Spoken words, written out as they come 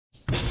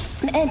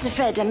Ain't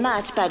afraid to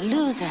match, but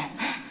losing,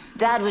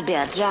 that would be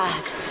a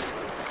drag.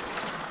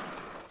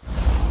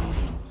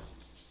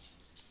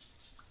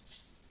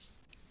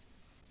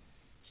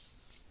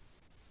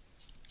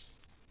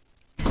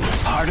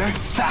 Harder,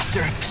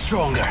 faster,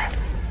 stronger.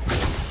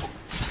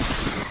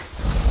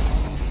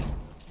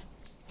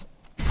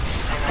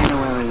 I know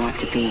where we want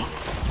to be.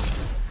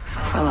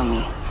 Follow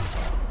me.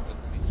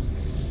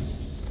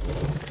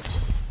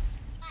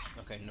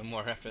 Okay, no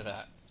more after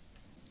that.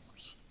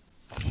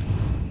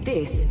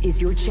 This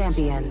is your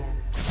champion.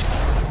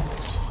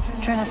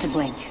 Try not to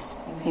blink.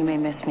 You may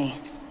miss me.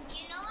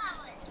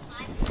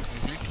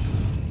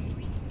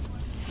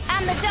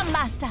 I'm the jump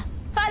master.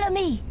 Follow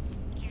me.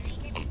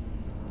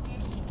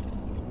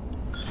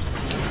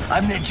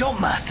 I'm the jump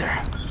master.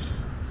 Don't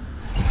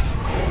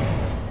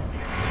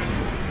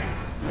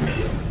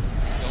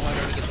let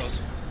her get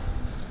close.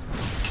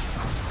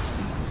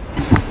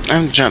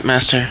 I'm the jump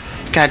master.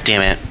 God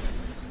damn it.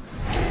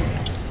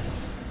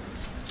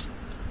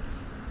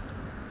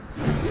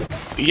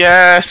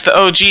 Yes, the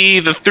OG,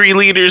 the 3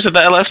 leaders of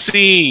the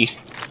LFC.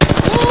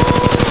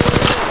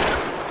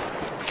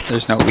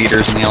 There's no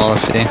leaders in the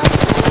LSC.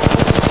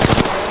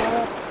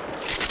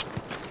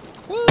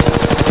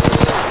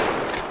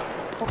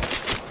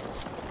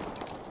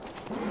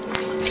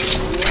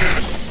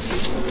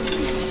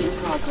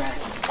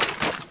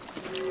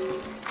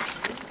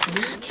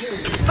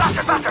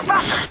 Faster, faster,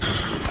 faster!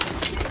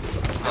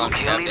 Long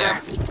Kill down leader?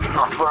 there.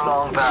 Not for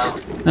long, pal.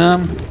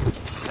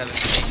 7, 8,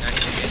 9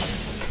 tickets.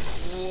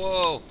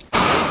 Whoa! I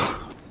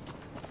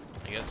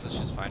guess let's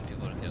just find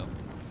people to kill.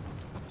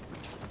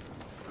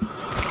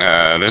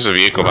 There's a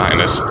vehicle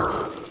behind us.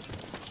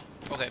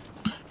 Okay.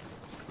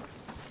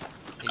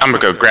 I'm gonna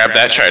go grab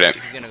that trident.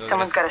 He's gonna go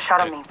Someone's get got a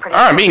shot at me. Pretty Oh,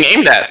 I'm being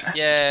aimed at.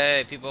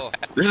 Yay, people.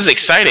 This is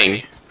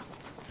exciting.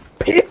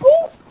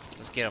 People?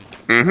 Let's get him.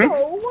 Mm-hmm.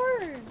 Oh,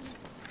 word.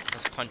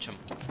 Let's punch him.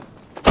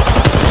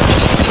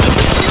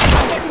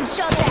 Getting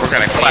shot at. We're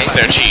gonna clap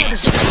their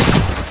cheeks.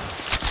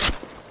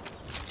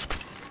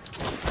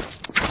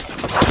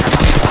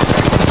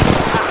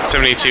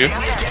 $72.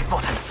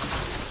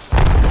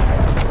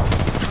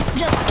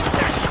 Just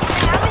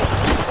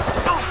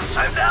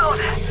I'm down!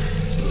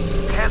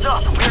 Hands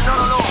up, we're not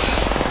alone!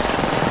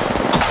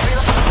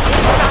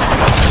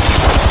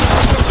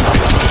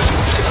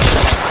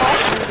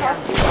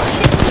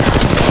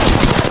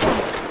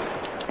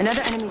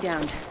 another enemy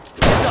down.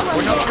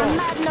 We're not alone! I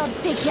might not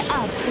pick you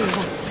up,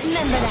 Silver.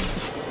 Remember that.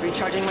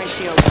 Recharging my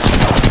shield.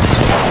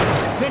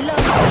 Reload.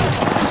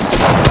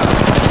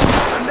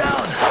 I'm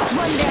down!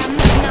 One day I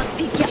might not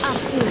pick you up,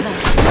 Silver.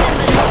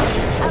 Remember that.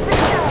 I've been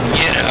down.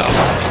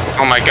 Yeah.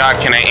 Oh my god,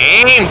 can I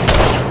aim?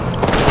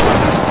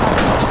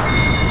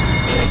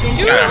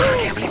 I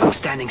can't believe I'm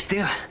standing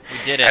still. We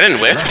did it. I didn't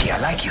whiff. Lucky I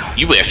like you.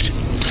 You whiffed.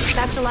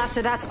 That's the last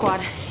of that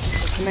squad.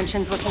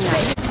 Convention's looking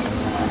nice.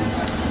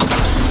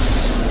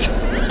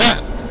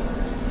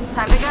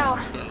 Time to go.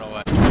 I don't know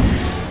why.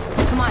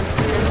 Come on,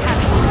 there's a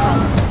path.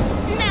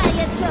 Now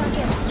you're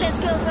talking. Let's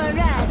go for a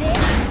ride, eh?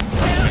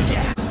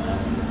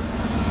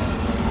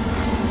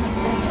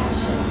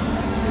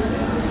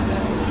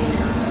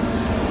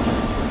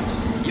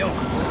 Yo,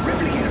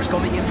 replicators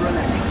coming in for a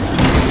landing.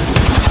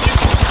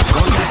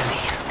 Going handy,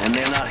 and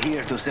they're not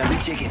here to sell me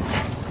chickens.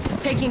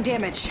 Taking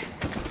damage.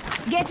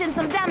 Getting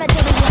some damage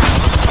over here.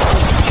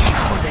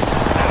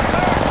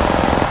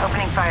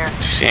 Opening fire.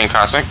 Seeing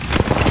Cossack.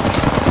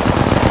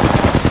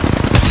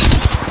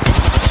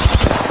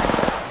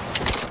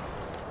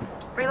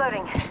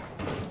 Reloading.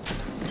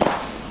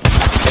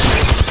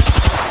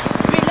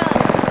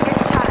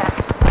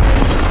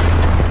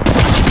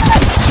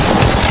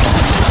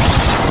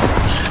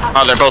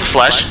 Oh, they're both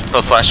flesh.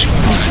 Both flesh.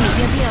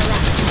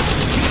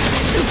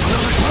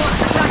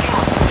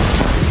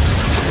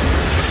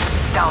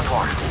 Down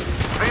one.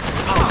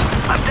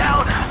 I'm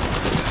down!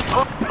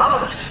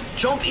 Vamos!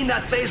 Jump in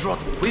that phase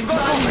rot. We've got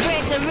company.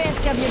 Break the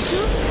rest of you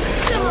too.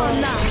 Come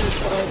on now.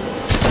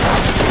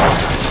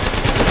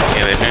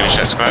 Yeah, they finished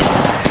that squad.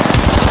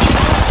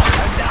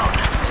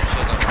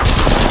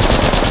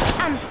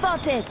 I'm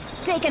spotted.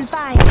 Taking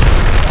fire.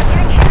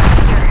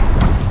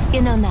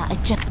 You know now, I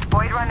just...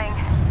 Void running.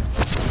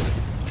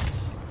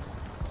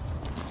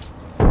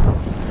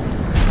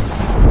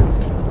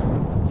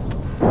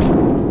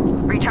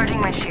 Recharging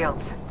my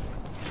shields.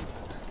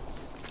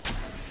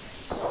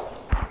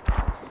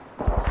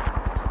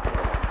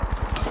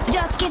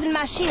 Just giving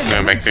my shield.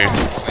 Going back there.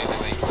 Wait.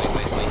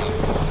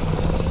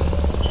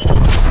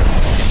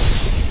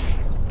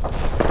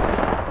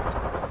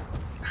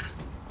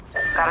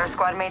 Got our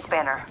squad mate's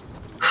banner.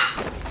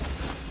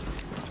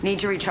 Need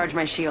to recharge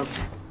my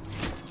shields.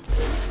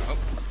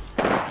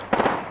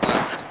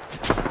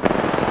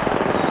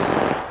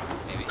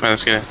 Maybe. Come on,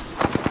 let's get it.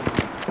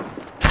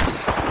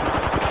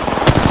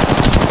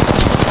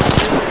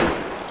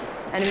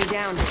 Enemy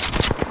down.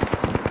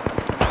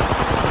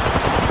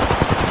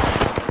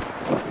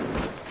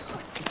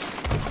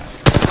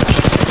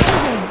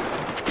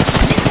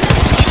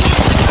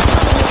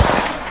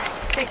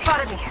 They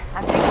spotted me.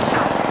 I'm taking a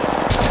shot.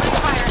 Opening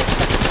fire.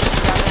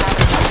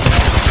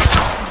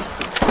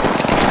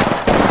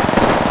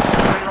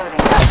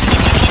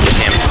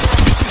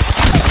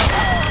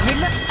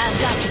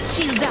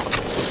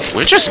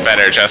 We're just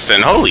better,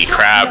 Justin. Holy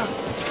crap.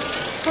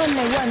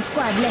 Only one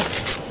squad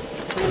left.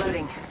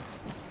 Reloading.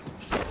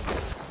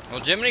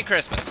 Well, Jiminy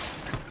Christmas.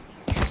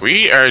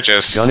 We are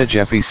just... Gunna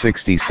Jeffy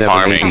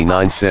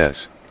 6789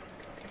 says.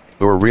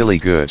 We're really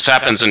good. This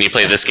happens when you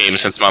play this game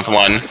since month 1.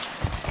 Well,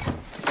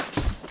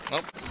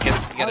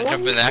 guess you gotta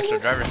jump in the actual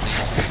driver's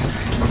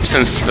seat.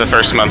 Since the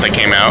first month it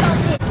came out.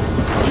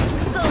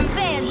 Going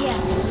fair here.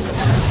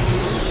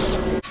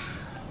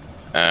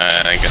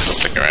 I guess I'll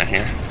stick around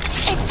here.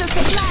 Extra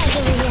supplies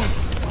over here.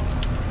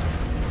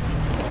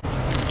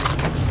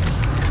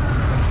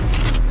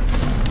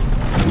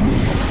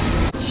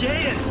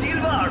 Jay and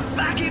Silva are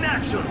back in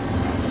action.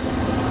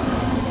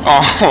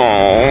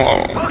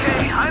 Oh.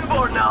 Okay, I'm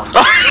bored now.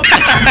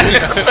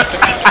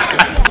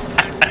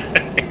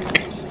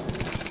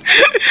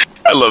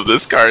 I love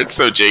this card. It's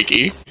so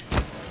jakey.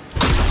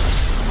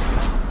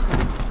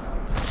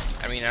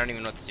 I mean, I don't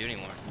even know what to do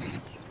anymore.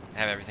 I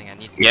have everything I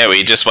need. Yeah,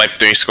 we just wiped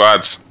 3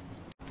 squads.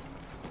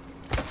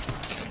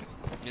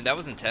 Dude, that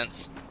was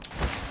intense.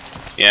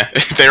 Yeah,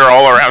 they were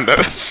all around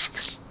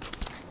us.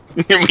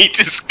 We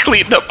just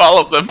cleaned up all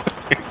of them.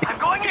 I'm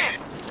going in.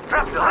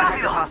 Trap the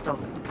Contact with hostile.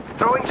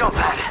 Throwing jump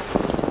pad.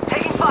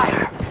 Taking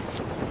fire.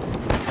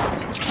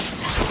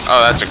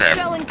 Oh, that's a crap.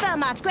 Throwing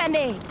thermite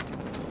grenade.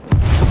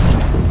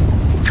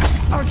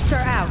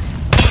 Arcstar out.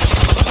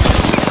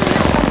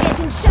 I'm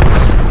getting shot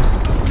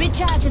at.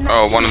 Recharging my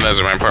Oh, one of shield. those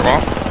are rampart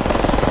wall.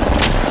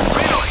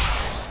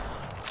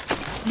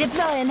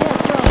 Deploying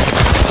health drone.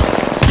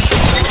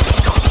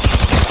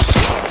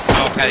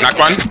 Oh, Patty. Knock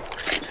one.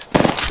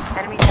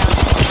 Enemy down.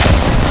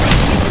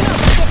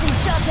 Getting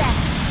shot at.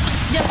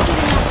 Just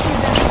giving my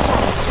shields a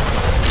recharge.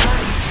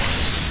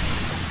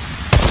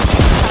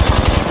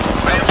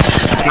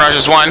 Mirage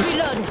is 1.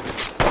 Reload.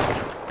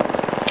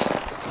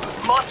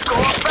 Must go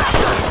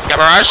faster. Got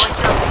Mirage.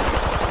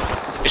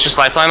 It's just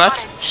lifeline left.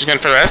 She's going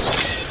for the rest.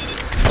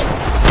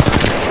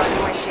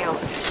 Charging my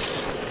shields.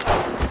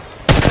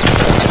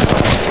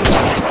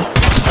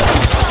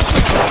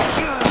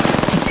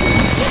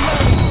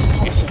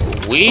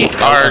 We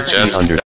are just